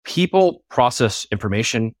People process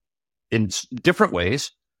information in different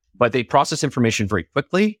ways, but they process information very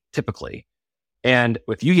quickly, typically. And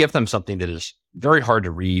if you give them something that is very hard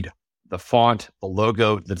to read, the font, the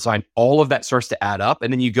logo, the design, all of that starts to add up.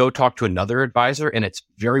 And then you go talk to another advisor and it's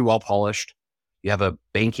very well polished. You have a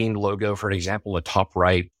banking logo, for an example, the top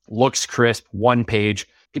right, looks crisp, one page.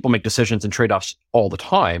 People make decisions and trade-offs all the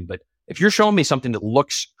time. But if you're showing me something that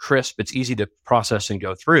looks crisp, it's easy to process and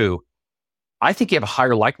go through, I think you have a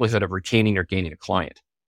higher likelihood of retaining or gaining a client.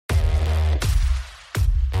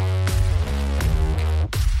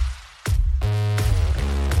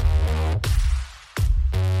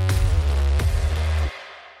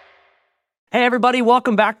 Hey, everybody.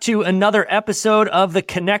 Welcome back to another episode of The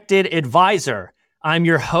Connected Advisor. I'm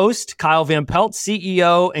your host, Kyle Van Pelt,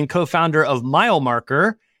 CEO and co-founder of Mile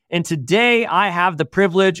Marker. And today I have the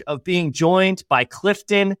privilege of being joined by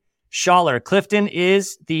Clifton Schaller. Clifton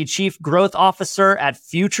is the Chief Growth Officer at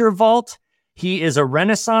Future Vault. He is a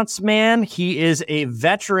Renaissance man. He is a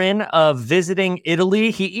veteran of visiting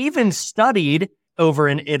Italy. He even studied over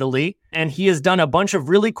in Italy, and he has done a bunch of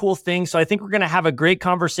really cool things. So I think we're going to have a great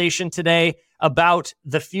conversation today about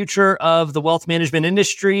the future of the wealth management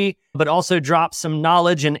industry, but also drop some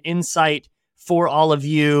knowledge and insight for all of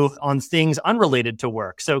you on things unrelated to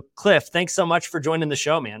work. So Cliff, thanks so much for joining the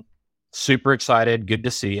show, man. Super excited. Good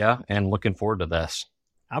to see you and looking forward to this.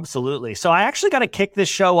 Absolutely. So I actually got to kick this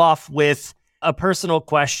show off with a personal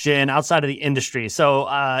question outside of the industry. So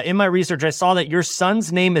in my research, I saw that your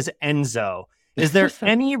son's name is Enzo. Is there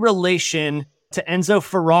any relation to Enzo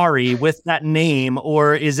Ferrari with that name,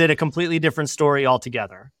 or is it a completely different story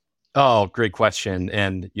altogether? Oh, great question.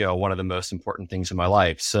 And, one of the most important things in my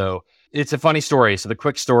life. So it's a funny story. So the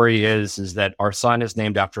quick story is that our son is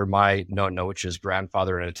named after my nonno, which is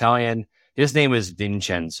grandfather in Italian. His name is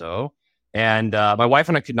Vincenzo. And my wife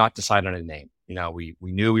and I could not decide on a name. We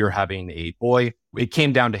knew we were having a boy. It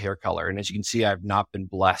came down to hair color. And as you can see, I've not been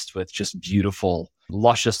blessed with just beautiful,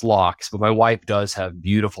 luscious locks, but my wife does have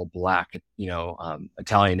beautiful black,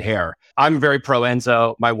 Italian hair. I'm very pro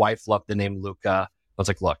Enzo. My wife loved the name Luca. I was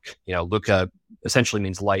like, look, Luca essentially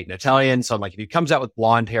means light in Italian. So I'm like, if he comes out with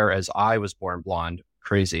blonde hair as I was born blonde,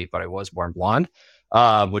 crazy, but I was born blonde,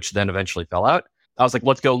 which then eventually fell out. I was like,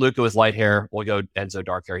 let's go Luca with light hair. We'll go Enzo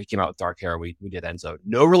dark hair. He came out with dark hair. We did Enzo.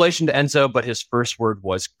 No relation to Enzo, but his first word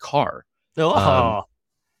was car. Oh.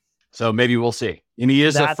 So maybe we'll see. And he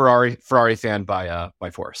is a Ferrari fan by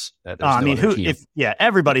force.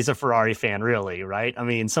 Everybody's a Ferrari fan, really, right? I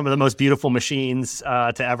mean, some of the most beautiful machines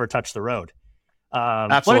to ever touch the road.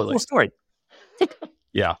 Absolutely. What a cool story.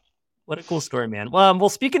 Yeah. What a cool story, man. Well,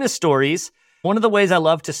 speaking of stories, one of the ways I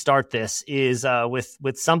love to start this is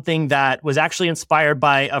with something that was actually inspired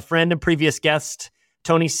by a friend and previous guest,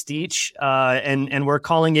 Tony Steach, and we're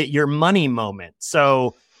calling it your money moment.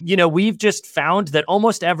 So, we've just found that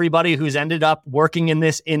almost everybody who's ended up working in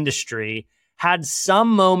this industry had some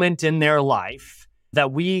moment in their life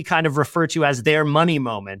that we kind of refer to as their money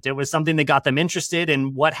moment. It was something that got them interested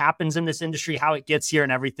in what happens in this industry, how it gets here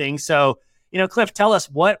and everything. So, Cliff, tell us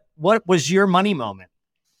what was your money moment?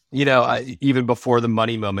 Even before the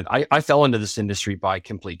money moment, I fell into this industry by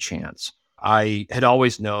complete chance. I had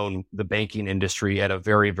always known the banking industry at a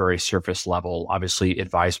very, very surface level, obviously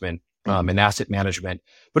advisement and asset management,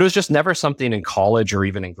 but it was just never something in college or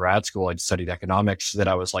even in grad school. I'd studied economics that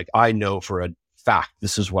I was like, I know for a fact,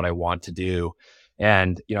 this is what I want to do.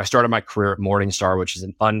 And, I started my career at Morningstar, which is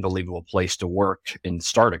an unbelievable place to work and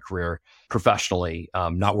start a career professionally,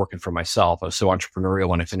 not working for myself. I was so entrepreneurial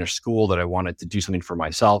when I finished school that I wanted to do something for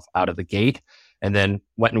myself out of the gate, and then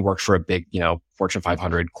went and worked for a big, Fortune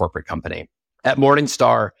 500 corporate company. At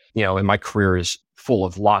Morningstar, and my career is full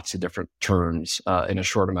of lots of different turns in a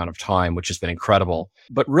short amount of time, which has been incredible.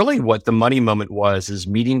 But really what the money moment was is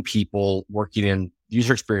meeting people working in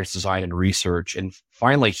user experience design and research, and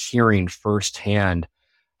finally hearing firsthand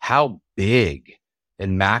how big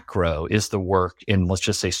and macro is the work in, let's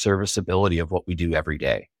just say, serviceability of what we do every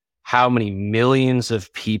day. How many millions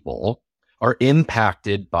of people are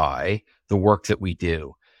impacted by the work that we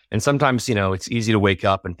do. And sometimes, it's easy to wake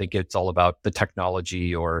up and think it's all about the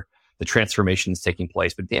technology or the transformations taking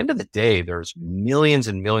place. But at the end of the day, there's millions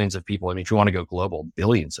and millions of people. I mean, if you want to go global,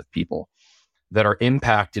 billions of people that are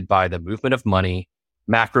impacted by the movement of money,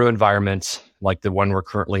 macro environments like the one we're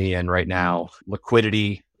currently in right now,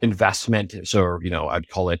 liquidity, investment. So, I'd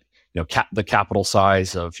call it, the capital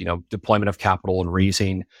size of, deployment of capital and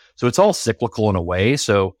raising. So it's all cyclical in a way.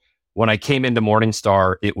 So when I came into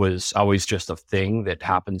Morningstar, it was always just a thing that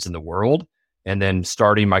happens in the world. And then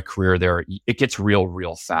starting my career there, it gets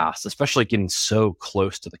real fast, especially getting so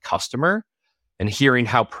close to the customer and hearing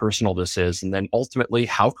how personal this is. And then ultimately,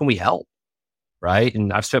 how can we help? Right.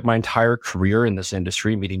 And I've spent my entire career in this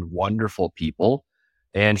industry meeting wonderful people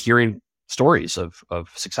and hearing stories of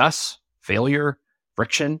success, failure,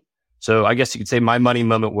 friction. So I guess you could say my money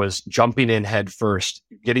moment was jumping in head first,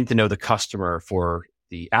 getting to know the customer for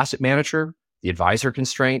the asset manager, the advisor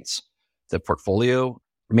constraints, the portfolio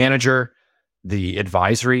manager, the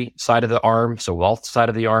advisory side of the arm, so wealth side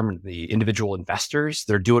of the arm, the individual investors.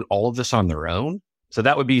 They're doing all of this on their own. So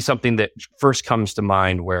that would be something that first comes to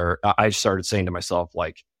mind where I started saying to myself,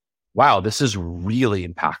 like, wow, this is really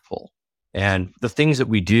impactful. And the things that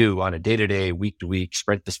we do on a day-to-day, week-to-week,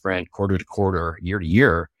 sprint to sprint, quarter-to-quarter,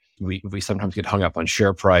 year-to-year, we sometimes get hung up on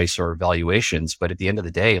share price or valuations. But at the end of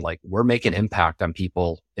the day, like we're making impact on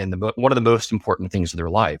people in one of the most important things of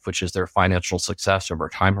their life, which is their financial success over a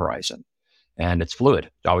time horizon. And it's fluid.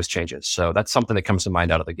 It always changes. So that's something that comes to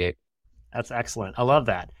mind out of the gate. That's excellent. I love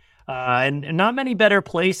that. And not many better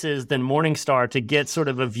places than Morningstar to get sort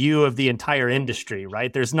of a view of the entire industry,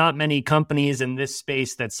 right? There's not many companies in this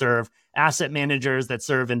space that serve asset managers, that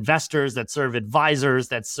serve investors, that serve advisors,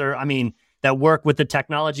 that work with the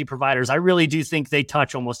technology providers. I really do think they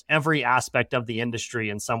touch almost every aspect of the industry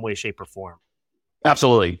in some way, shape, or form.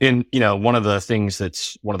 Absolutely. And, one of the things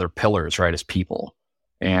that's one of their pillars, right, is people.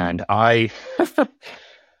 And I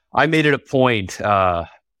made it a point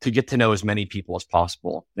to get to know as many people as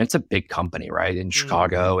possible. And it's a big company, right, in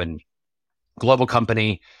Chicago and global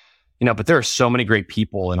company, but there are so many great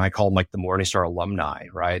people, and I call them like the Morningstar alumni,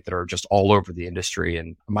 right, that are just all over the industry.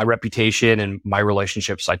 And my reputation and my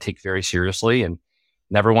relationships, I take very seriously and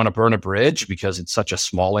never want to burn a bridge because it's such a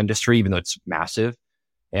small industry, even though it's massive.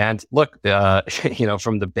 And look, from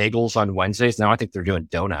the bagels on Wednesdays, now I think they're doing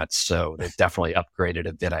donuts. So they've definitely upgraded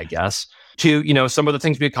a bit, I guess, to, some of the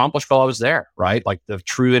things we accomplished while I was there, right? Like the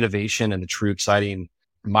true innovation and the true exciting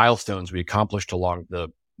milestones we accomplished along the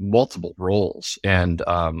multiple roles and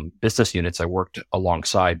business units I worked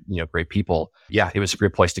alongside, great people. Yeah, it was a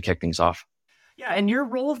great place to kick things off. Yeah. And your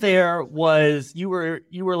role there was you were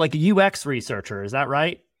like a UX researcher. Is that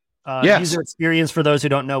right? Yes. User experience for those who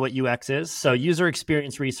don't know what UX is. So user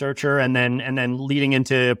experience researcher and then leading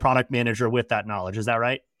into product manager with that knowledge. Is that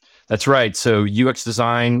right? That's right. So UX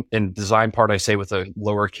design, and design part I say with a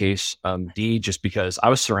lowercase d, just because I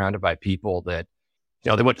was surrounded by people that,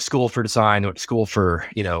 they went to school for design, they went to school for,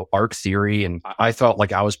 art theory. And I felt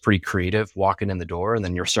like I was pretty creative walking in the door, and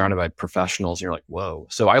then you're surrounded by professionals and you're like, whoa.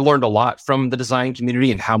 So I learned a lot from the design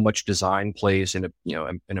community and how much design plays in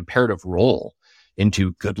an imperative role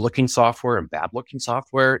into good looking software and bad looking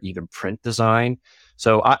software, even print design.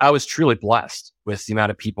 So I was truly blessed with the amount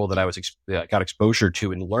of people that I got exposure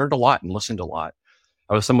to and learned a lot and listened a lot.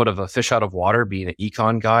 I was somewhat of a fish out of water, being an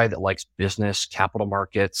econ guy that likes business, capital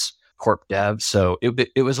markets, corp dev. So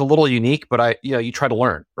it was a little unique, but you try to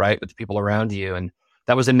learn, right, with the people around you. And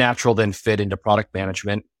that was a natural then fit into product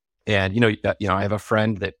management. And, I have a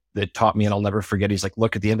friend that taught me, and I'll never forget. He's like,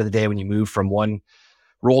 look, at the end of the day, when you move from one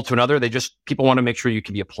role to another, people want to make sure you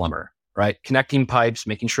can be a plumber, right? Connecting pipes,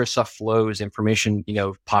 making sure stuff flows, information,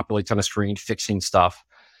 populates on a screen, fixing stuff.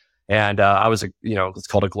 And I was it's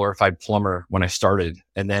called a glorified plumber when I started.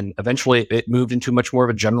 And then eventually it moved into much more of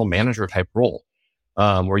a general manager type role,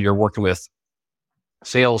 where you're working with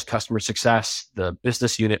sales, customer success, the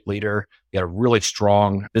business unit leader. You got a really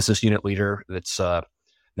strong business unit leader that's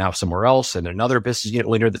now somewhere else, and another business unit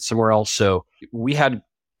leader that's somewhere else. So we had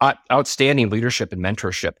outstanding leadership and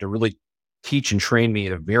mentorship to really teach and train me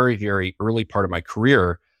at a very, very early part of my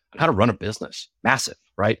career on how to run a business. Massive,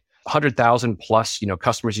 right? 100,000 plus,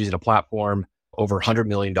 customers using a platform, over $100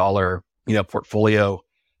 million, portfolio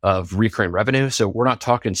of recurring revenue. So we're not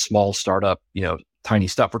talking small startup, tiny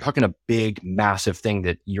stuff. We're talking a big, massive thing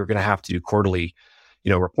that you're going to have to do quarterly,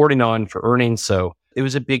 reporting on for earnings. So it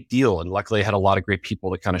was a big deal. And luckily I had a lot of great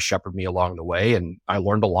people that kind of shepherded me along the way. And I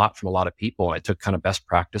learned a lot from a lot of people. And I took kind of best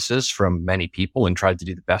practices from many people and tried to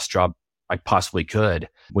do the best job I possibly could,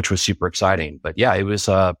 which was super exciting. But yeah, it was,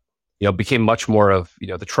 became much more of,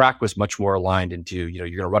 the track was much more aligned into, you're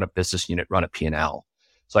going to run a business unit, run a P&L.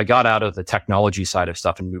 So I got out of the technology side of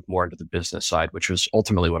stuff and moved more into the business side, which was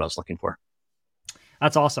ultimately what I was looking for.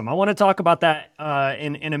 That's awesome. I want to talk about that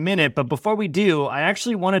in a minute. But before we do, I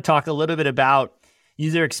actually want to talk a little bit about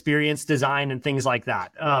user experience design and things like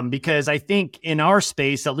that. Because I think in our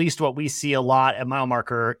space, at least what we see a lot at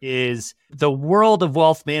MileMarker is the world of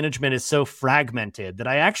wealth management is so fragmented that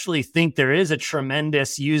I actually think there is a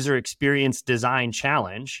tremendous user experience design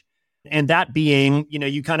challenge. And that being,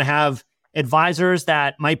 you kind of have advisors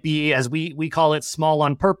that might be, as we call it, small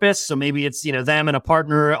on purpose. So maybe it's, them and a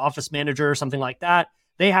partner, office manager, or something like that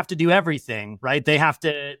they have to do everything, right? They have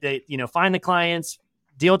to, find the clients,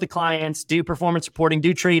 deal with the clients, do performance reporting,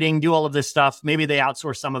 do trading, do all of this stuff. Maybe they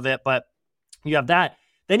outsource some of it, but you have that.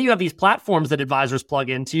 Then you have these platforms that advisors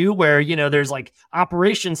plug into where, there's like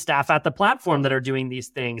operations staff at the platform that are doing these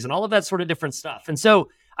things and all of that sort of different stuff. And so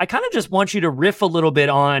I kind of just want you to riff a little bit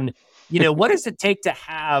on, what does it take to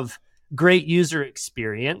have great user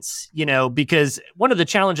experience? Because one of the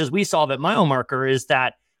challenges we solve at MileMarker is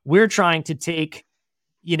that we're trying to take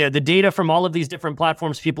the data from all of these different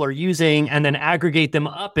platforms people are using and then aggregate them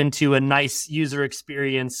up into a nice user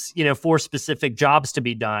experience, for specific jobs to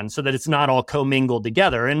be done so that it's not all commingled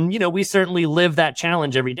together. And, we certainly live that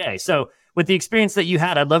challenge every day. So with the experience that you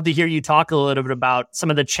had, I'd love to hear you talk a little bit about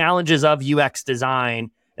some of the challenges of UX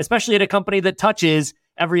design, especially at a company that touches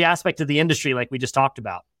every aspect of the industry like we just talked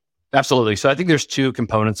about. Absolutely. So I think there's two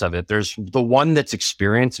components of it. There's the one that's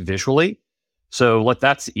experienced visually. So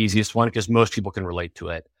that's the easiest one because most people can relate to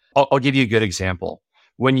it. I'll give you a good example.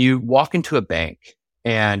 When you walk into a bank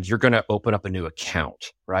and you're going to open up a new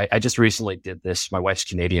account, right? I just recently did this. My wife's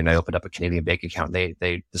Canadian. I opened up a Canadian bank account.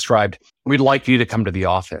 They described, we'd like you to come to the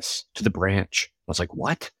office, to the branch. I was like,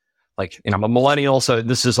 what? I'm a millennial, so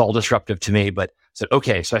this is all disruptive to me, but I said,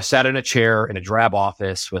 okay. So I sat in a chair in a drab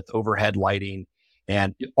office with overhead lighting,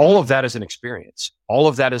 and all of that is an experience. All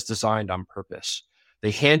of that is designed on purpose. They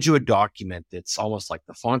hand you a document that's almost like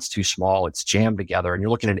the font's too small, it's jammed together, and you're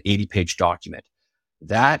looking at an 80-page document.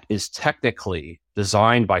 That is technically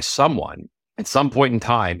designed by someone at some point in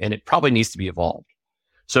time, and it probably needs to be evolved.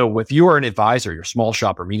 So if you are an advisor, your small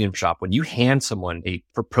shop or medium shop, when you hand someone a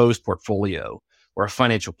proposed portfolio or a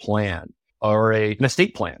financial plan or an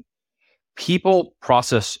estate plan, people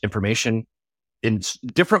process information in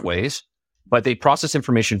different ways, but they process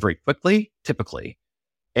information very quickly, typically.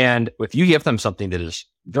 And if you give them something that is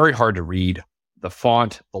very hard to read, the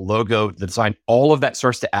font, the logo, the design, all of that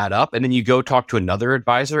starts to add up. And then you go talk to another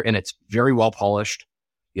advisor and it's very well polished.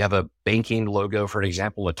 You have a banking logo, for an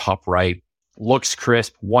example, the top right, looks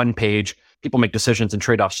crisp, one page. People make decisions and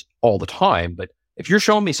trade-offs all the time. But if you're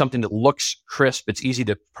showing me something that looks crisp, it's easy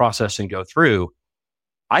to process and go through,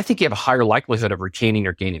 I think you have a higher likelihood of retaining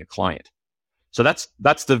or gaining a client. So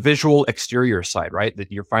that's the visual exterior side, right? That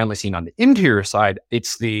you're finally seeing. On the interior side,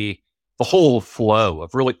 it's the whole flow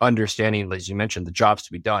of really understanding, as you mentioned, the jobs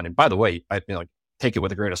to be done. And by the way, take it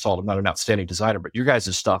with a grain of salt. I'm not an outstanding designer, but your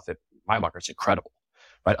guys' stuff at MileMarker is incredible,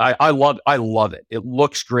 right? I love it. It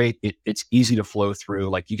looks great. It's easy to flow through.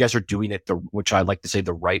 Like you guys are doing it, which I like to say,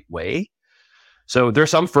 the right way. So there's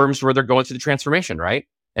some firms where they're going through the transformation, right?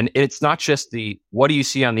 And it's not just what do you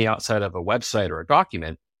see on the outside of a website or a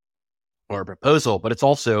document or a proposal, but it's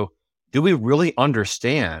also, do we really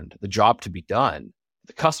understand the job to be done,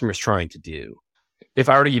 the customer's trying to do? If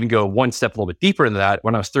I were to even go one step a little bit deeper into that,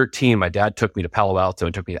 when I was 13, my dad took me to Palo Alto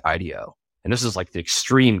and took me to IDEO. And this is like the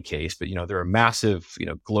extreme case, but they're a massive,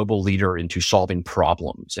 global leader into solving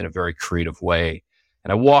problems in a very creative way.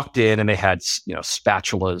 And I walked in and they had,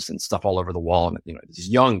 spatulas and stuff all over the wall. And, this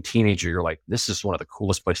young teenager, you're like, this is one of the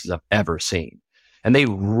coolest places I've ever seen. And they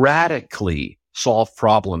radically solve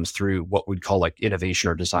problems through what we'd call like innovation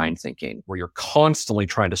or design thinking, where you're constantly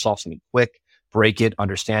trying to solve something quick, break it,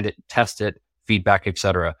 understand it, test it, feedback, et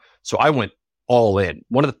cetera. So I went all in.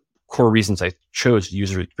 One of the core reasons I chose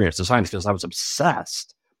user experience design is because I was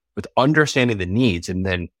obsessed with understanding the needs and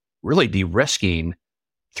then really de-risking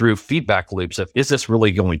through feedback loops of, is this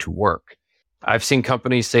really going to work? I've seen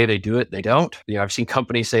companies say they do it, they don't. I've seen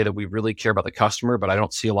companies say that we really care about the customer, but I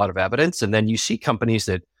don't see a lot of evidence. And then you see companies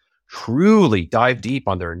that truly dive deep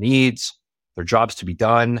on their needs, their jobs to be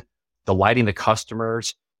done, delighting the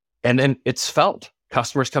customers. And then it's felt.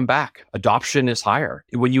 Customers come back. Adoption is higher.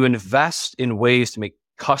 When you invest in ways to make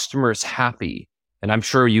customers happy, and I'm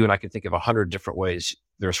sure you and I can think of 100 different ways,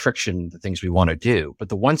 there's friction, the things we want to do, but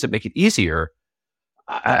the ones that make it easier,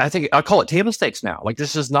 I think I'll call it table stakes now. Like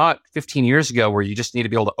this is not 15 years ago where you just need to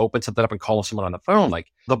be able to open something up and call someone on the phone. Like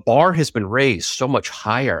the bar has been raised so much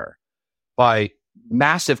higher by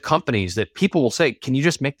massive companies that people will say, can you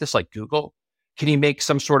just make this like Google? Can you make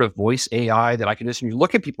some sort of voice AI that I can just, and you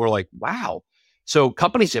look at people who are like, wow. So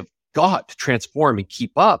companies have got to transform and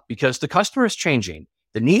keep up because the customer is changing.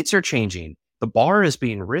 The needs are changing. The bar is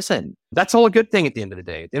being risen. That's all a good thing at the end of the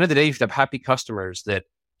day. At the end of the day, you should have happy customers that,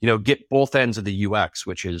 get both ends of the UX,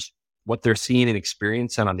 which is what they're seeing and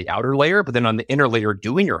experiencing on the outer layer, but then on the inner layer,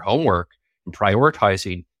 doing your homework and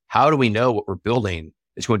prioritizing, how do we know what we're building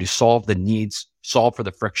is going to solve the needs, solve for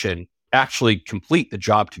the friction, actually complete the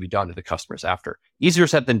job to be done to the customers after. Easier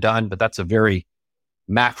said than done, but that's a very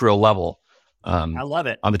macro level. I love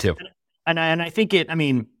it. On the two. And I think I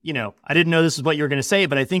didn't know this is what you were going to say,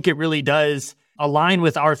 but I think it really does align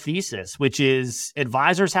with our thesis, which is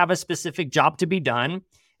advisors have a specific job to be done.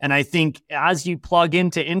 And I think as you plug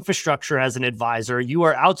into infrastructure as an advisor, you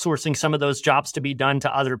are outsourcing some of those jobs to be done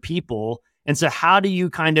to other people. And so how do you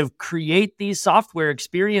kind of create these software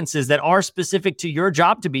experiences that are specific to your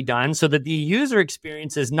job to be done so that the user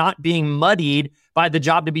experience is not being muddied by the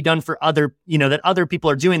job to be done for other, that other people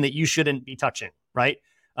are doing that you shouldn't be touching, right?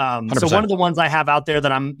 So one of the ones I have out there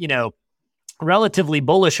that I'm, relatively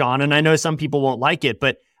bullish on, and I know some people won't like it,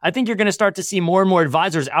 but I think you're going to start to see more and more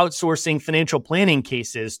advisors outsourcing financial planning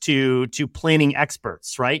cases to planning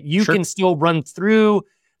experts, right? You can still run through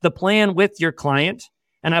the plan with your client.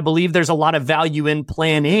 And I believe there's a lot of value in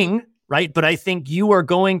planning, right? But I think you are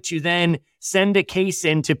going to then send a case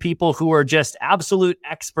in to people who are just absolute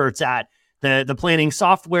experts at the planning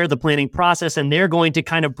software, the planning process, and they're going to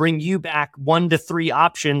kind of bring you back 1 to 3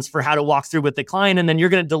 options for how to walk through with the client. And then you're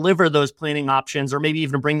going to deliver those planning options or maybe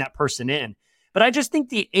even bring that person in. But I just think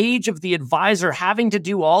the age of the advisor having to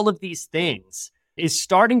do all of these things is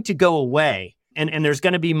starting to go away. And there's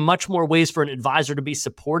going to be much more ways for an advisor to be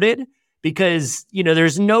supported because,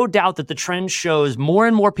 there's no doubt that the trend shows more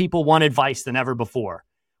and more people want advice than ever before.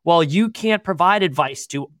 Well, you can't provide advice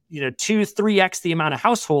to, 2-3x the amount of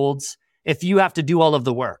households if you have to do all of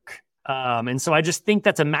the work. And so I just think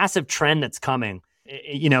that's a massive trend that's coming,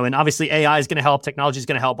 and obviously AI is going to help, technology is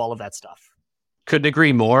going to help, all of that stuff. Couldn't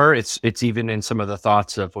agree more. It's even in some of the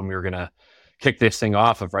thoughts of when we were going to kick this thing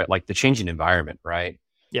off of, right, like the changing environment, right?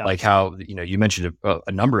 Yeah. Like how, you mentioned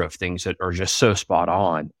a number of things that are just so spot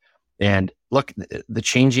on. And look, the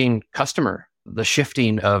changing customer, the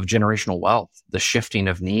shifting of generational wealth, the shifting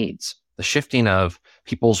of needs, the shifting of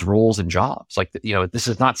people's roles and jobs. Like, this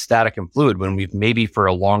is not static and fluid when we've maybe for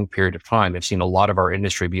a long period of time, have seen a lot of our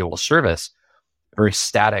industry be able to service a very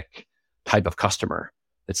static type of customer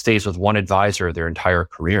that stays with one advisor their entire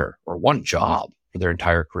career or one job for their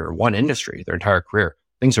entire career, one industry, their entire career.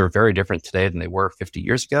 Things are very different today than they were 50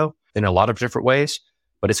 years ago in a lot of different ways,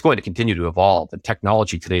 but it's going to continue to evolve. And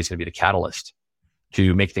technology today is going to be the catalyst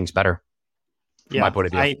to make things better from my point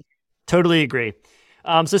of view. I totally agree.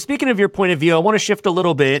 So speaking of your point of view, I want to shift a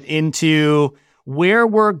little bit into where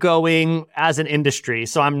we're going as an industry.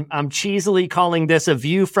 So I'm cheesily calling this a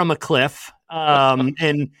view from a cliff,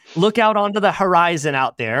 and look out onto the horizon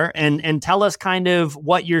out there and tell us kind of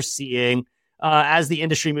what you're seeing as the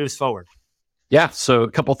industry moves forward. Yeah. So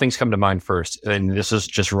a couple of things come to mind first, and this is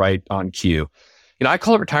just right on cue. I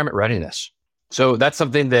call it retirement readiness. So that's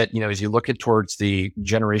something that, as you look at towards the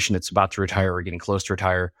generation that's about to retire or getting close to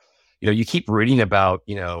retire, you keep reading about,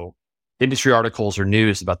 industry articles or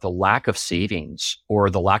news about the lack of savings or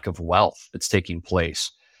the lack of wealth that's taking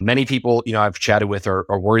place. Many people, I've chatted with are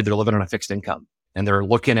worried they're living on a fixed income and they're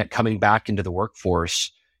looking at coming back into the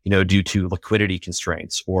workforce, due to liquidity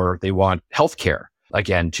constraints, or they want healthcare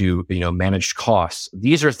again to, manage costs.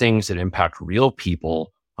 These are things that impact real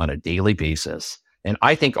people on a daily basis. And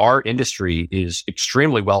I think our industry is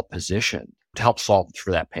extremely well positioned to help solve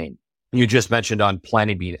for that pain. You just mentioned on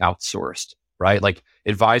planning being outsourced, right? Like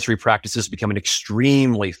advisory practices becoming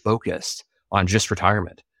extremely focused on just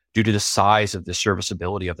retirement due to the size of the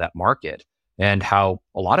serviceability of that market and how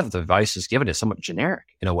a lot of the advice is given is somewhat generic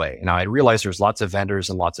in a way. Now I realize there's lots of vendors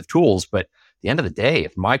and lots of tools, but at the end of the day,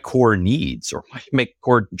 if my core needs or my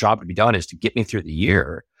core job to be done is to get me through the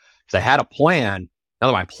year, because I had a plan, now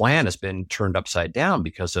that my plan has been turned upside down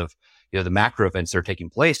because of the macro events that are taking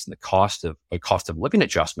place and the cost of living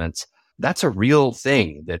adjustments, that's a real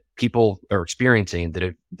thing that people are experiencing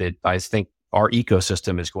that I think our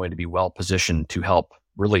ecosystem is going to be well positioned to help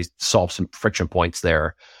really solve some friction points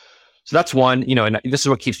there. So that's one, and this is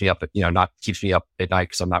what keeps me up, not keeps me up at night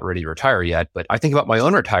because I'm not ready to retire yet, but I think about my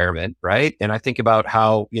own retirement, right? And I think about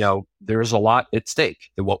how, there's a lot at stake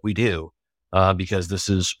in what we do, because this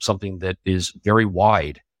is something that is very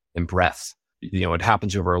wide in breadth. It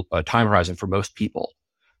happens over a time horizon for most people.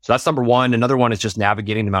 So that's number one. Another one is just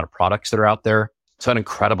navigating the amount of products that are out there. It's an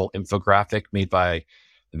incredible infographic made by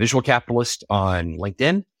the Visual Capitalist on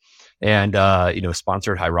LinkedIn and,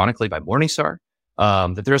 sponsored ironically by Morningstar,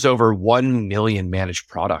 that there's over 1 million managed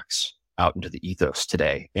products out into the ethos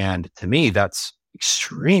today. And to me, that's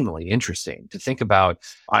extremely interesting to think about.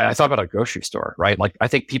 I thought about a grocery store, right? Like I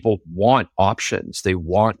think people want options. They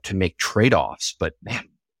want to make trade-offs, but man,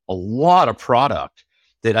 a lot of product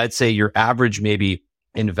that I'd say your average maybe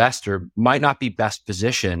investor might not be best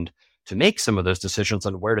positioned to make some of those decisions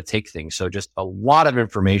on where to take things. So just a lot of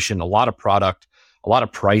information, a lot of product, a lot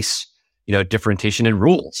of price, differentiation and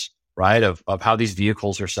rules, right? Of how these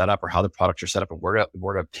vehicles are set up or how the products are set up and where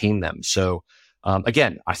to obtain them. So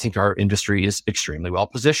again, I think our industry is extremely well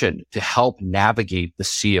positioned to help navigate the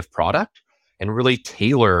sea of product and really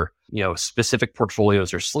tailor, specific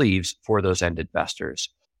portfolios or sleeves for those end investors.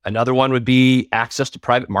 Another one would be access to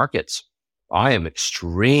private markets. I am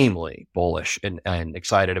extremely bullish and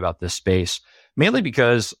excited about this space, mainly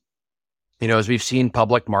because, as we've seen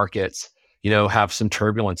public markets, have some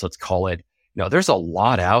turbulence, let's call it. There's a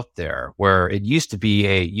lot out there where it used to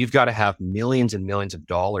be you've got to have millions and millions of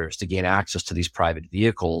dollars to gain access to these private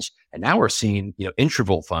vehicles. And now we're seeing,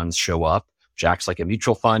 interval funds show up, which acts like a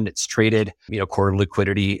mutual fund. It's traded, core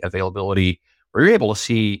liquidity availability, where you're able to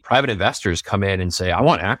see private investors come in and say, I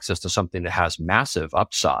want access to something that has massive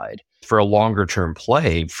upside for a longer term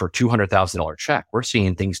play for $200,000 check. We're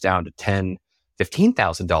seeing things down to $10,000,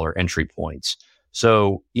 $15,000 entry points.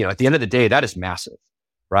 So, at the end of the day, that is massive,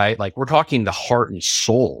 right? Like we're talking the heart and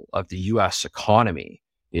soul of the US economy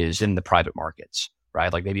is in the private markets,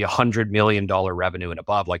 right? Like maybe $100 million revenue and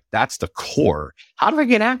above, like that's the core. How do I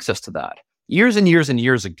get access to that? Years and years and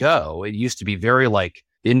years ago, it used to be very like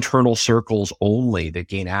internal circles only that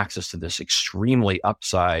gain access to this extremely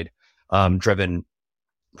upside driven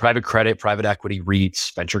private credit, private equity,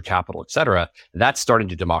 REITs, venture capital, et cetera. That's starting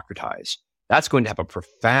to democratize. That's going to have a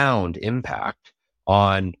profound impact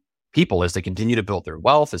on people as they continue to build their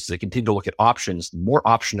wealth, as they continue to look at options. The more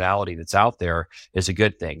optionality that's out there is a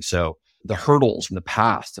good thing. So the hurdles in the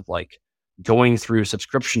past of like going through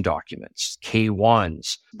subscription documents,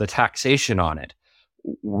 K1s, the taxation on it,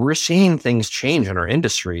 we're seeing things change in our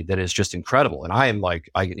industry that is just incredible. And I am like,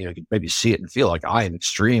 could maybe see it and feel like I am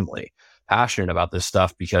extremely passionate about this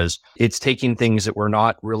stuff because it's taking things that were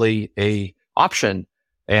not really a option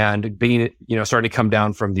and being, starting to come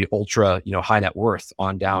down from the ultra, high net worth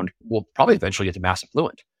on down. We'll probably eventually get to mass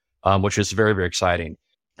affluent, which is very, very exciting.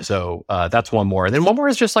 So that's one more. And then one more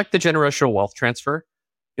is just like the generational wealth transfer.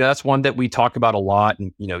 That's one that we talk about a lot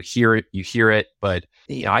and, you hear it, but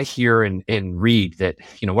I hear and read that,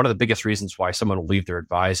 one of the biggest reasons why someone will leave their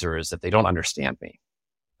advisor is that they don't understand me.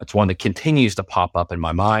 That's one that continues to pop up in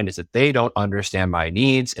my mind is that they don't understand my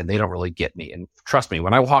needs and they don't really get me. And trust me,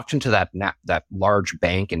 when I walked into that large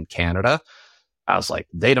bank in Canada, I was like,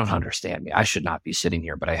 they don't understand me. I should not be sitting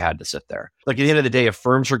here, but I had to sit there. Like at the end of the day, if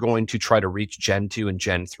firms are going to try to reach Gen 2 and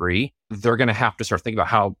Gen 3, they're going to have to start thinking about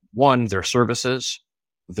how, one, their services,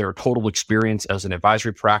 their total experience as an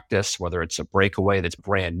advisory practice, whether it's a breakaway that's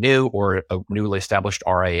brand new or a newly established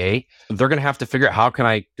RIA, they're going to have to figure out how can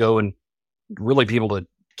I go and really be able to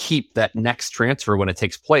keep that next transfer when it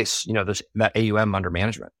takes place, that AUM under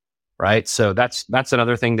management, right? So that's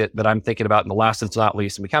another thing that I'm thinking about. And the last and not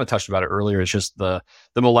least, and we kind of touched about it earlier, is just the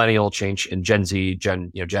millennial change in Gen Z,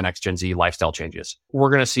 Gen X, Gen Z lifestyle changes. We're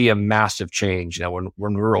going to see a massive change, when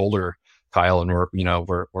we're older, Kyle, and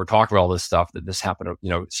we're talking about all this stuff that this happened,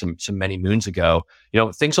 some many moons ago,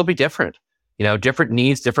 things will be different, different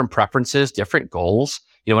needs, different preferences, different goals.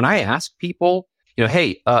 When I ask people,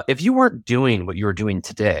 hey, if you weren't doing what you were doing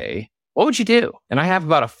today, what would you do? And I have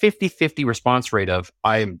about a 50-50 response rate of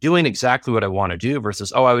I am doing exactly what I want to do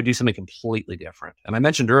versus, I would do something completely different. And I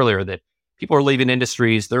mentioned earlier that people are leaving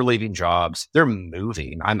industries, they're leaving jobs, they're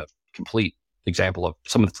moving. I'm a complete example of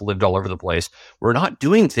someone that's lived all over the place. We're not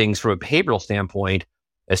doing things from a behavioral standpoint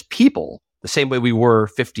as people the same way we were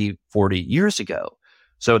 50, 40 years ago.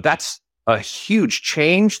 So that's a huge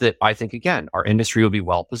change that I think, again, our industry will be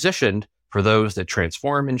well positioned for those that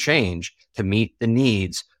transform and change to meet the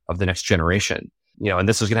needs of the next generation. And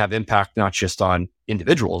this is going to have impact not just on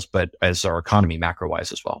individuals, but as our economy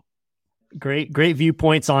macro-wise as well. Great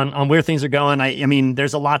viewpoints on where things are going. I mean,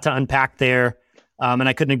 there's a lot to unpack there. And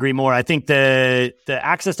I couldn't agree more. I think the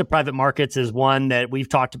access to private markets is one that we've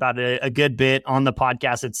talked about a good bit on the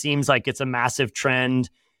podcast. It seems like it's a massive trend,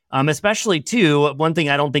 especially too. One thing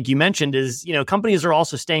I don't think you mentioned is, companies are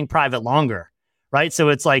also staying private longer, right? So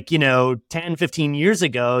it's like, 10, 15 years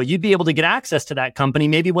ago, you'd be able to get access to that company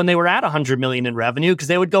maybe when they were at 100 million in revenue because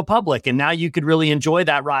they would go public. And now you could really enjoy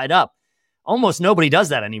that ride up. Almost nobody does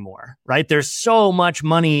that anymore, right? There's so much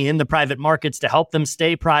money in the private markets to help them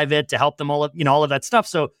stay private, to help them all of that stuff.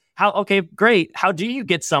 So okay, great. How do you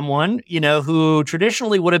get someone, who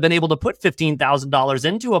traditionally would have been able to put $15,000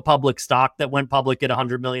 into a public stock that went public at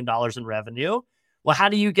 $100 million in revenue? Well, how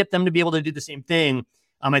do you get them to be able to do the same thing?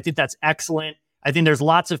 I think that's excellent. I think there's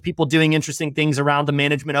lots of people doing interesting things around the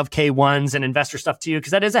management of K1s and investor stuff too,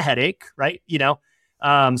 because that is a headache, right?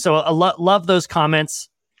 So I love those comments.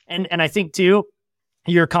 And I think too,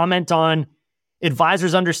 your comment on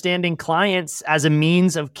advisors understanding clients as a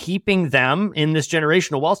means of keeping them in this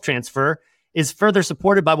generational wealth transfer is further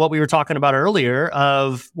supported by what we were talking about earlier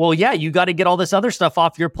of, well, yeah, you got to get all this other stuff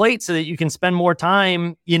off your plate so that you can spend more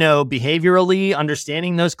time, behaviorally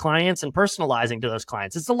understanding those clients and personalizing to those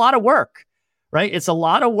clients. It's a lot of work, right? It's a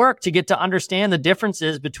lot of work to get to understand the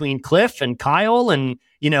differences between Cliff and Kyle and,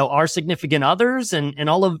 our significant others and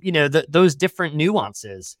all of, those different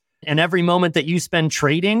nuances. And every moment that you spend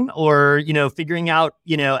trading or, figuring out,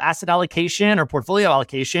 asset allocation or portfolio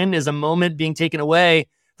allocation is a moment being taken away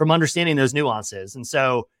from understanding those nuances. And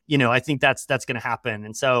so, I think that's going to happen.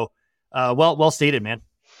 And so, well stated, man.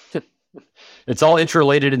 It's all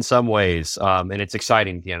interrelated in some ways. And it's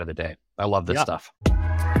exciting at the end of the day. I love this stuff.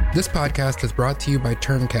 This podcast is brought to you by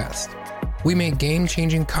Turncast. We make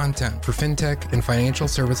game-changing content for fintech and financial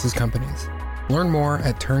services companies. Learn more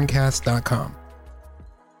at turncast.com.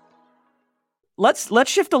 Let's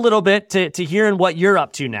shift a little bit to hearing what you're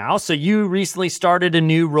up to now. So you recently started a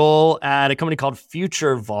new role at a company called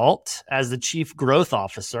Future Vault as the Chief Growth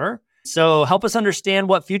Officer. So help us understand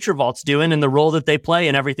what Future Vault's doing and the role that they play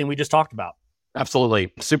in everything we just talked about.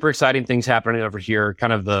 Absolutely. Super exciting things happening over here.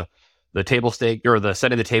 Kind of the table stake or the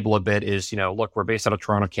setting the table a bit is, look, we're based out of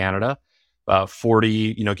Toronto, Canada,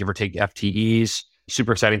 40, give or take FTEs.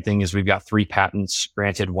 Super exciting thing is we've got 3 patents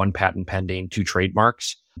granted, 1 patent pending, 2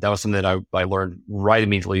 trademarks. That was something that I learned right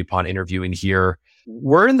immediately upon interviewing here.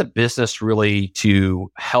 We're in the business really to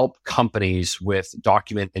help companies with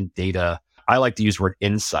document and data. I like to use the word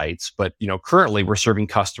insights, but currently we're serving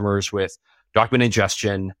customers with document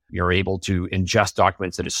ingestion. You're able to ingest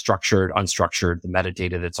documents that is structured, unstructured, the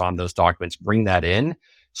metadata that's on those documents, bring that in,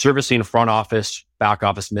 servicing front office, back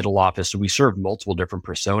office, middle office. So we serve multiple different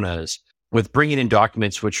personas with bringing in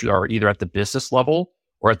documents which are either at the business level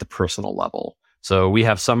or at the personal level. So we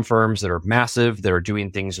have some firms that are massive, that are doing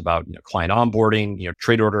things about client onboarding,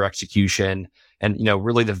 trade order execution, and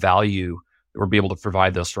really the value that we'll be able to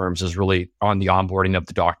provide those firms is really on the onboarding of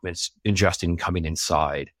the documents, ingesting, coming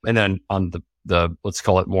inside. And then on the let's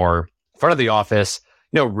call it more front of the office,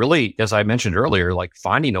 really, as I mentioned earlier, like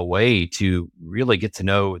finding a way to really get to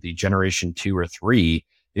know the generation 2 or 3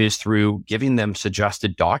 is through giving them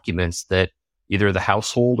suggested documents that either the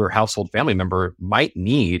household or household family member might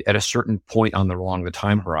need at a certain point along the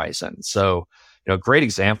time horizon. So, a great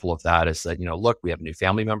example of that is that, look, we have a new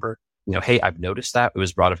family member. Hey, I've noticed that it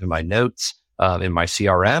was brought up in my notes, in my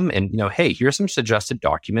CRM. And, hey, here's some suggested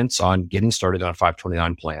documents on getting started on a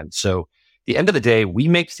 529 plan. So at the end of the day, we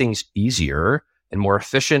make things easier and more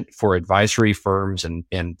efficient for advisory firms and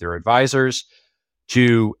their advisors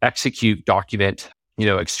to execute document,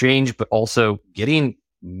 exchange, but also getting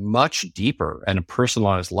much deeper and a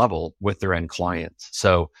personalized level with their end clients.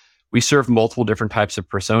 So we serve multiple different types of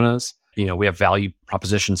personas. We have value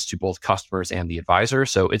propositions to both customers and the advisor.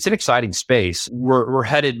 So it's an exciting space. We're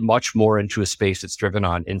headed much more into a space that's driven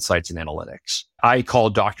on insights and analytics. I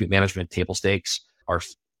call document management table stakes. Our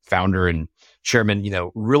founder and chairman,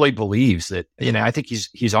 really believes that, I think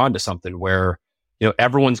he's on to something where,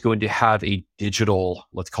 everyone's going to have a digital,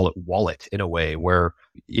 let's call it wallet in a way where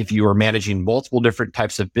if you are managing multiple different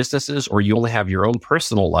types of businesses or you only have your own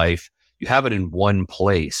personal life, you have it in one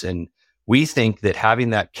place. And we think that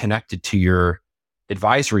having that connected to your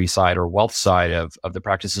advisory side or wealth side of the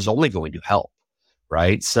practice is only going to help,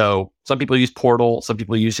 right? So some people use portal, some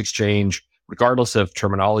people use exchange. Regardless of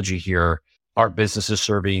terminology here, our business is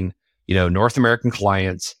serving, North American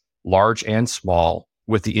clients, large and small,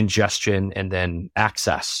 with the ingestion and then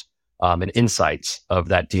access and insights of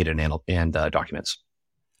that data and documents.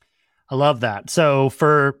 I love that. So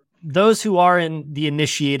for those who are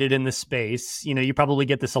initiated in the space, you probably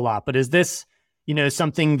get this a lot, but is this,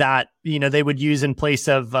 something that, they would use in place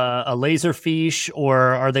of a Laserfiche, or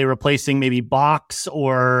are they replacing maybe Box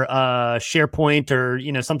or SharePoint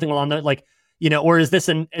or, something along that, or is this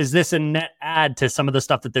a net add to some of the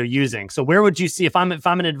stuff that they're using? So where would you see, if I'm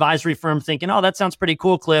an advisory firm thinking, oh, that sounds pretty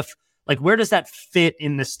cool, Cliff, where does that fit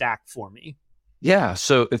in the stack for me? Yeah.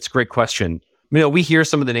 So it's a great question. We hear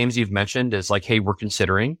some of the names you've mentioned as hey, we're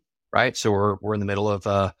considering, right? So we're in the middle of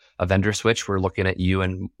a vendor switch. We're looking at you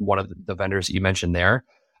and one of the vendors that you mentioned there.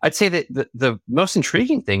 I'd say that the most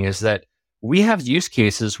intriguing thing is that we have use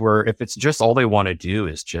cases where if it's just all they want to do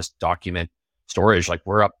is just document storage,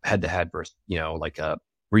 we're up head to head versus,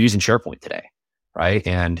 we're using SharePoint today, right?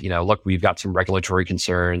 And, look, we've got some regulatory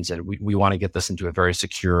concerns and we want to get this into a very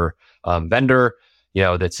secure vendor,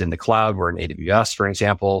 that's in the cloud. We're in AWS, for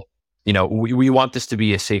example. We want this to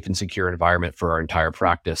be a safe and secure environment for our entire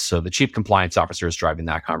practice. So the chief compliance officer is driving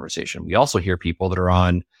that conversation. We also hear people that are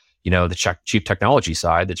on, the chief technology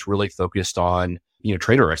side that's really focused on,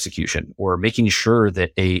 trader execution or making sure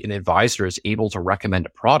that an advisor is able to recommend a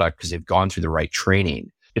product because they've gone through the right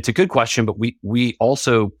training. It's a good question, but we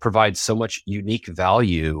also provide so much unique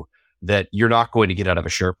value that you're not going to get out of a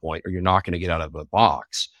SharePoint or you're not going to get out of a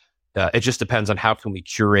Box. It just depends on how can we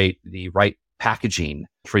curate the right packaging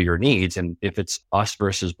for your needs. And if it's us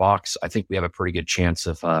versus box, I think we have a pretty good chance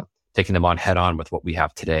of taking them on head on with what we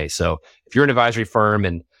have today. So if you're an advisory firm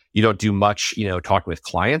and you don't do much, talking with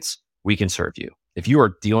clients, we can serve you. If you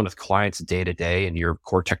are dealing with clients day to day and your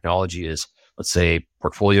core technology is, let's say,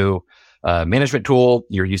 portfolio management tool,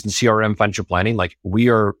 you're using CRM, financial planning, like we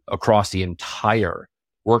are across the entire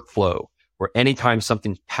workflow where anytime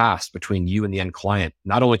something's passed between you and the end client,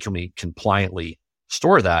 not only can we compliantly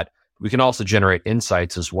store that, we can also generate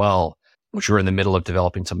insights as well, which we're in the middle of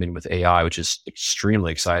developing something with AI, which is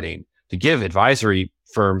extremely exciting to give advisory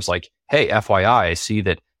firms like, hey, FYI, I see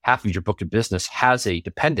that half of your book of business has a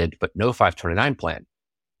dependent, but no 529 plan.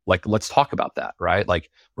 Like, let's talk about that, right? Like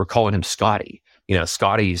we're calling him Scotty.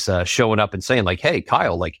 Scotty's showing up and saying like, hey,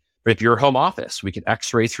 Kyle, like if you're a home office, we can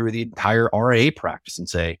x-ray through the entire RIA practice and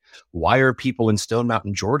say, why are people in Stone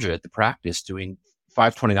Mountain, Georgia at the practice doing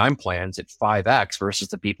 529 plans at 5X versus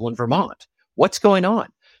the people in Vermont? What's going on?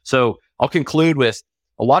 So I'll conclude with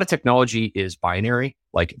a lot of technology is binary,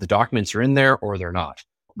 like the documents are in there or they're not.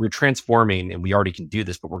 We're transforming and we already can do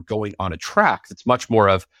this, but we're going on a track that's much more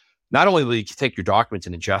of not only will you take your documents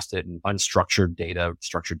and ingest it in unstructured data,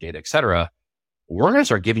 structured data, et cetera, we're going to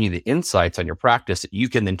start giving you the insights on your practice that you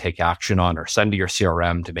can then take action on or send to your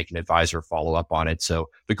CRM to make an advisor follow up on it. So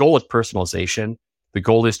the goal is personalization. The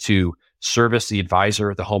goal is to service the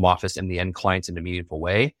advisor, the home office, and the end clients in a meaningful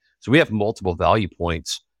way. So we have multiple value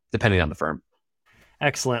points depending on the firm.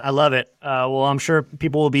 Excellent. I love it. Well, I'm sure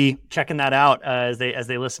people will be checking that out as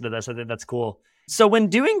they listen to this. I think that's cool. So when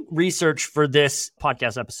doing research for this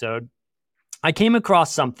podcast episode, I came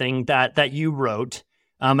across something that you wrote,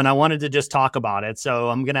 and I wanted to just talk about it. So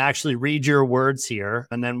I'm going to actually read your words here,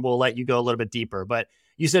 and then we'll let you go a little bit deeper. But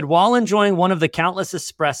you said, while enjoying one of the countless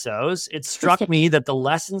espressos, it struck me that the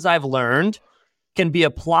lessons I've learned can be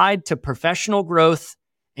applied to professional growth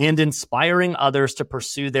and inspiring others to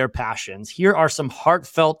pursue their passions. Here are some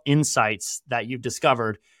heartfelt insights that you've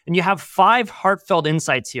discovered. And you have 5 heartfelt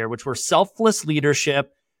insights here, which were selfless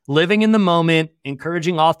leadership, living in the moment,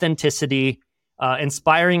 encouraging authenticity,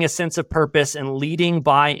 inspiring a sense of purpose, and leading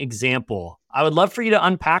by example. I would love for you to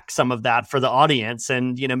unpack some of that for the audience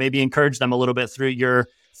and, maybe encourage them a little bit through your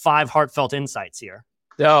 5 heartfelt insights here.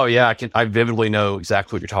 Oh, yeah. I vividly know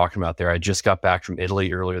exactly what you're talking about there. I just got back from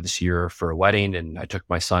Italy earlier this year for a wedding, and I took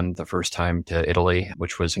my son the first time to Italy,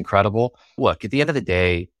 which was incredible. Look, at the end of the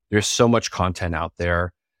day, there's so much content out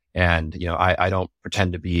there. And, I don't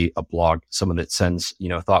pretend to be a blog, someone that sends,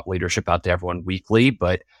 thought leadership out to everyone weekly.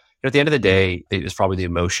 But at the end of the day, it was probably the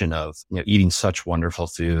emotion of, eating such wonderful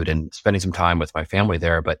food and spending some time with my family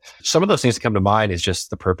there. But some of those things that come to mind is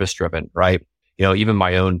just the purpose driven, right? Even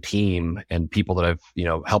my own team and people that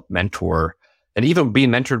I've, helped mentor, and even being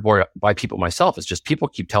mentored by people myself, is just people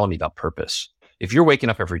keep telling me about purpose. If you're waking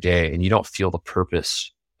up every day and you don't feel the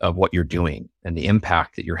purpose of what you're doing and the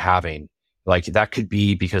impact that you're having, like that could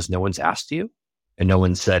be because no one's asked you and no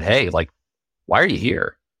one said, hey, like, why are you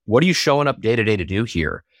here? What are you showing up day to day to do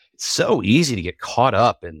here? It's so easy to get caught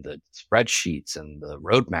up in the spreadsheets and the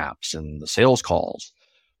roadmaps and the sales calls.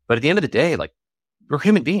 But at the end of the day, like, we're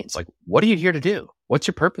human beings. Like, what are you here to do? What's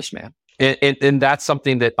your purpose, man? And that's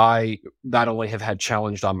something that I not only have had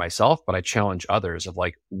challenged on myself, but I challenge others of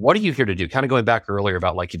like, what are you here to do? Kind of going back earlier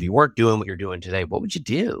about like, if you weren't doing what you're doing today, what would you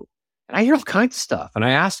do? And I hear all kinds of stuff. And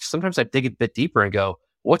I ask, sometimes I dig a bit deeper and go,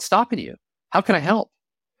 what's stopping you? How can I help?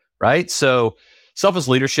 Right? So selfless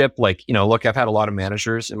leadership, like, look, I've had a lot of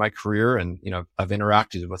managers in my career and, I've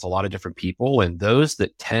interacted with a lot of different people, and those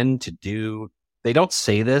that tend to do, they don't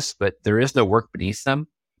say this, but there is no work beneath them.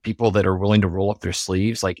 People that are willing to roll up their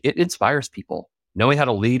sleeves, like it inspires people. Knowing how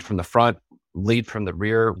to lead from the front, lead from the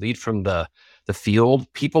rear, lead from the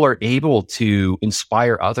field. People are able to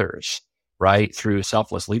inspire others, right? Through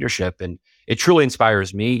selfless leadership. And it truly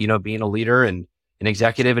inspires me, being a leader and an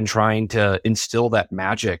executive and trying to instill that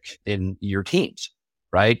magic in your teams,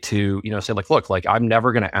 right? To, say like, look, like I'm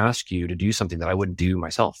never going to ask you to do something that I wouldn't do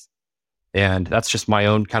myself. And that's just my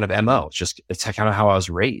own kind of MO. It's kind of how I was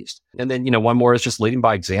raised. And then, one more is just leading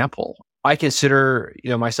by example. I consider,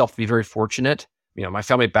 myself to be very fortunate. My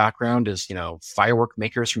family background is, firework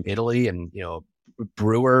makers from Italy and,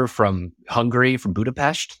 brewer from Hungary, from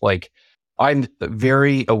Budapest. Like, I'm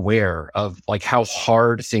very aware of like how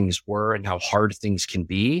hard things were and how hard things can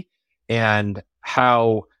be, and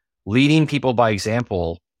how leading people by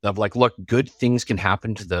example of like, look, good things can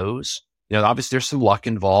happen to those. Obviously there's some luck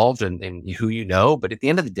involved and who but at the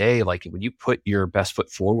end of the day, like when you put your best foot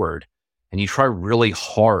forward and you try really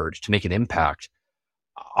hard to make an impact,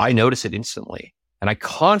 I notice it instantly. And I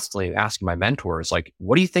constantly ask my mentors, like,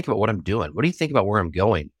 what do you think about what I'm doing? What do you think about where I'm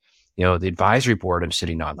going? the advisory board I'm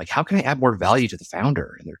sitting on, like, how can I add more value to the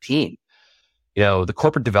founder and their team? The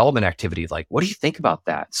corporate development activity, like, what do you think about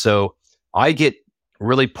that? So I get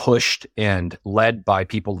really pushed and led by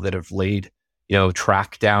people that have laid,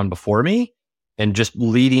 track down before me, and just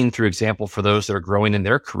leading through example for those that are growing in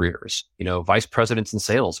their careers, vice presidents in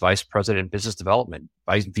sales, vice president in business development,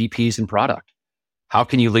 vice VPs in product. How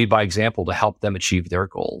can you lead by example to help them achieve their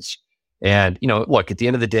goals? And, look, at the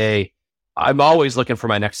end of the day, I'm always looking for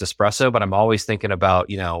my next espresso, but I'm always thinking about,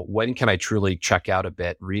 when can I truly check out a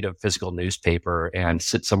bit, read a physical newspaper, and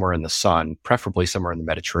sit somewhere in the sun, preferably somewhere in the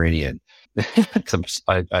Mediterranean. Because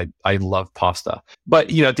I love pasta. But,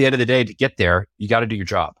 at the end of the day, to get there, you got to do your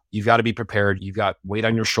job. You've got to be prepared. You've got weight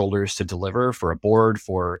on your shoulders to deliver for a board,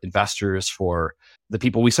 for investors, for the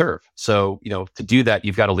people we serve. So, to do that,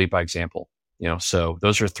 you've got to lead by example. So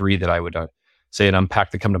those are three that I would say and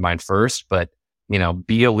unpack that come to mind first. But,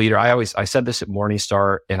 be a leader. I said this at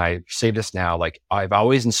Morningstar, and I say this now, like, I've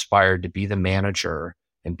always inspired to be the manager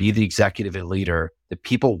and be the executive and leader that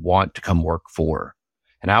people want to come work for.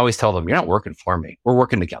 And I always tell them, you're not working for me. We're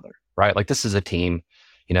working together, right? Like, this is a team.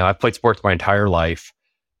 I've played sports my entire life.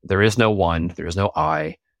 There is no one, there is no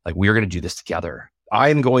I. Like, we're going to do this together. I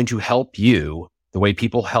am going to help you the way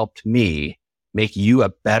people helped me, make you a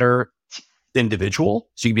better individual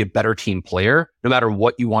so you can be a better team player, no matter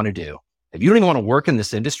what you want to do. If you don't even want to work in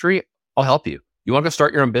this industry, I'll help you. You want to go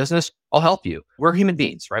start your own business? I'll help you. We're human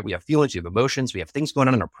beings, right? We have feelings, we have emotions, we have things going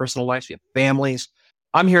on in our personal lives, we have families.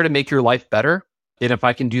 I'm here to make your life better. And if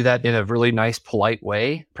I can do that in a really nice, polite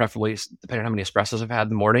way, preferably depending on how many espressos I've had in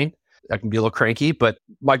the morning, I can be a little cranky, but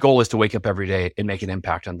my goal is to wake up every day and make an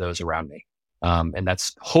impact on those around me. And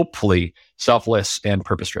that's hopefully selfless and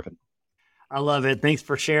purpose-driven. I love it. Thanks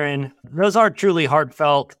for sharing. Those are truly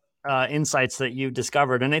heartfelt insights that you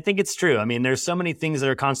discovered. And I think it's true. I mean, there's so many things that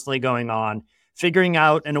are constantly going on. Figuring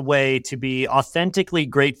out in a way to be authentically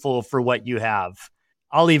grateful for what you have.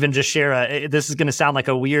 I'll even just share this is going to sound like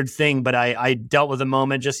a weird thing, but I dealt with a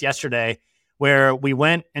moment just yesterday where we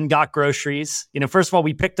went and got groceries. First of all,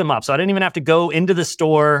 we picked them up. So I didn't even have to go into the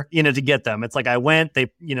store, to get them. It's like I went, they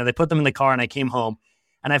put them in the car, and I came home.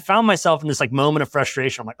 And I found myself in this like moment of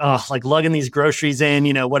frustration. I'm like, oh, like lugging these groceries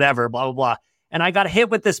in, whatever, blah, blah, blah. And I got hit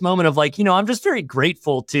with this moment of like, I'm just very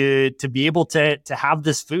grateful to be able to have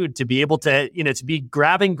this food, to be able to, to be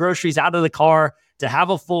grabbing groceries out of the car, to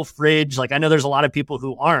have a full fridge. Like, I know there's a lot of people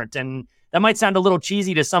who aren't, and that might sound a little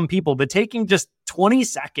cheesy to some people, but taking just 20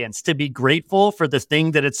 seconds to be grateful for the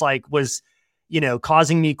thing that it's like was,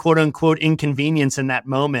 causing me quote unquote inconvenience in that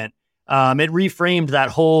moment. It reframed that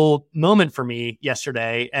whole moment for me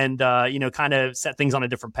yesterday and, kind of set things on a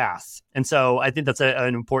different path. And so I think that's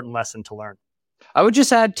an important lesson to learn. I would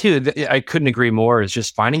just add too, I couldn't agree more, is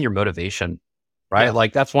just finding your motivation, right? Yeah.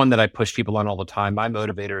 Like, that's one that I push people on all the time. My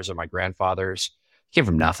motivators are my grandfathers. Came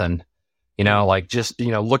from nothing, like just,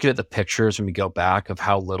 looking at the pictures when we go back of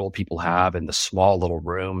how little people have in the small little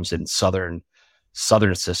rooms in southern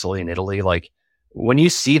Sicily and Italy. Like, when you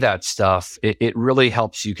see that stuff, it really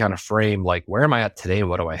helps you kind of frame, like, where am I at today and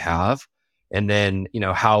what do I have? And then,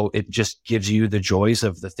 how it just gives you the joys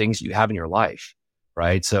of the things you have in your life.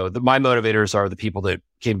 Right. So my motivators are the people that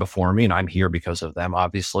came before me, and I'm here because of them,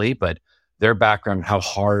 obviously, but their background, how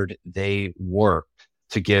hard they worked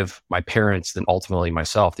to give my parents, then ultimately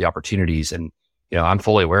myself, the opportunities. And, I'm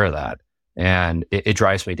fully aware of that. And it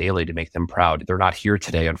drives me daily to make them proud. They're not here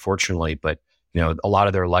today, unfortunately, but, a lot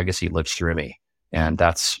of their legacy lives through me. And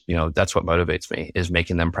that's what motivates me, is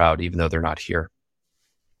making them proud, even though they're not here.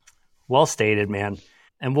 Well stated, man.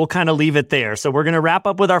 And we'll kind of leave it there. So we're going to wrap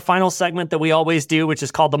up with our final segment that we always do, which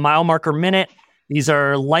is called the Mile Marker Minute. These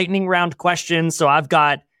are lightning round questions. So I've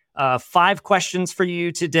got 5 questions for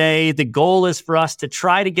you today. The goal is for us to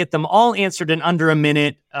try to get them all answered in under a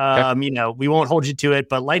minute. Okay. We won't hold you to it,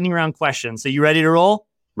 but lightning round questions. So you ready to roll?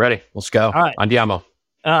 Ready. Let's go. All right. Andiamo.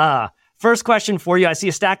 First question for you. I see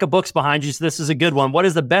a stack of books behind you, so this is a good one. What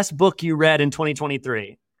is the best book you read in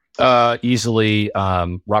 2023? Easily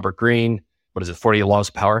Robert Greene. What is it? 48 Laws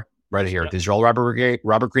of Power. Right here. Yep. These are all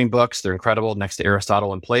Robert Greene books. They're incredible, next to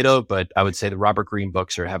Aristotle and Plato. But I would say the Robert Greene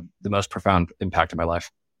books have the most profound impact in my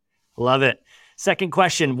life. Love it. Second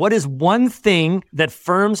question. What is one thing that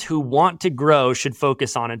firms who want to grow should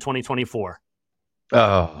focus on in 2024?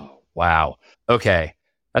 Oh, wow. Okay.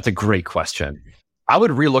 That's a great question. I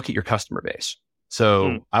would relook at your customer base.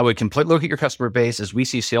 So I would completely look at your customer base as we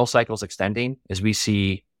see sales cycles extending, as we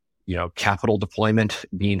see, capital deployment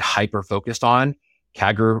being hyper focused on,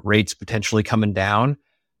 CAGR rates potentially coming down.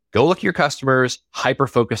 Go look at your customers, hyper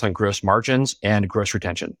focus on gross margins and gross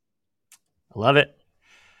retention. I love it.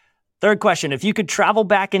 Third question. If you could travel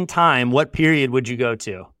back in time, what period would you go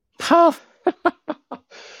to?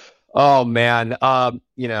 Oh man.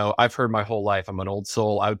 I've heard my whole life. I'm an old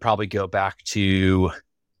soul. I would probably go back to,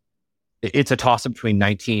 it's a toss up between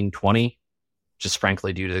 1920, just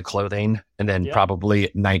frankly due to the clothing, and then probably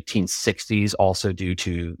 1960s also due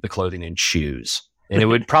to the clothing and shoes. And it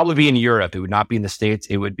would probably be in Europe. It would not be in the States.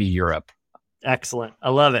 It would be Europe. Excellent. I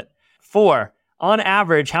love it. 4, on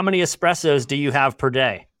average, how many espressos do you have per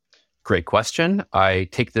day? Great question. I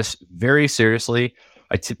take this very seriously.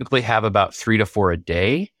 I typically have about 3 to 4 a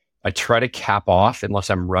day. I try to cap off unless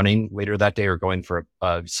I'm running later that day or going for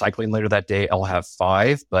cycling later that day. I'll have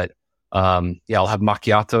 5, but I'll have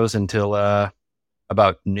macchiatos until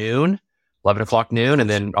about noon, 11 o'clock noon, and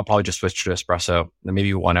then I'll probably just switch to espresso, and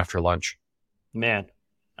maybe 1 after lunch. Man,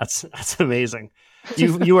 that's amazing.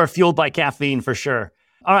 You are fueled by caffeine for sure.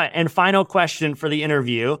 All right, and final question for the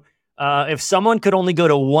interview. If someone could only go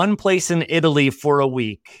to one place in Italy for a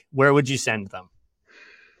week, where would you send them?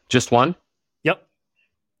 Just one? Yep.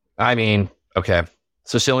 I mean, okay.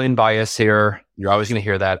 Sicilian bias here. You're always going to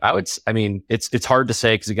hear that. It's hard to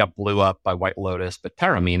say because it got blew up by White Lotus, but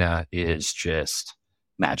Taormina is just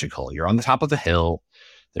magical. You're on the top of the hill.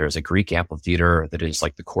 There's a Greek amphitheater that is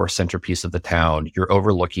like the core centerpiece of the town. You're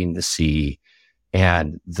overlooking the sea,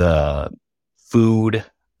 and the food,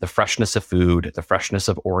 the freshness of food, the freshness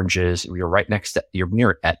of oranges. You're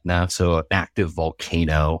near Etna, so an active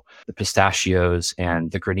volcano, the pistachios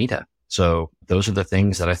and the granita. So those are the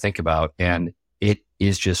things that I think about, and it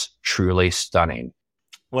is just truly stunning.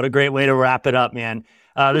 What a great way to wrap it up, man.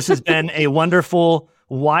 This has been a wonderful,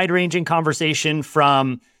 wide-ranging conversation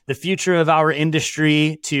from the future of our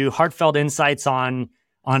industry to heartfelt insights on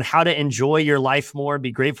how to enjoy your life more,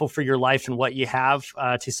 be grateful for your life and what you have,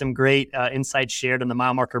 to some great insights shared in the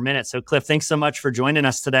Mile Marker Minute. So Cliff, thanks so much for joining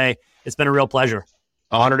us today. It's been a real pleasure.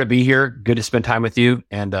 Honor to be here. Good to spend time with you.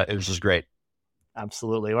 And it was just great.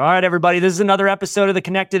 Absolutely. All right, everybody. This is another episode of The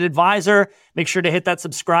Connected Advisor. Make sure to hit that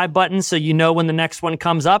subscribe button so you know when the next one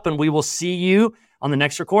comes up, and we will see you on the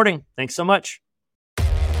next recording. Thanks so much.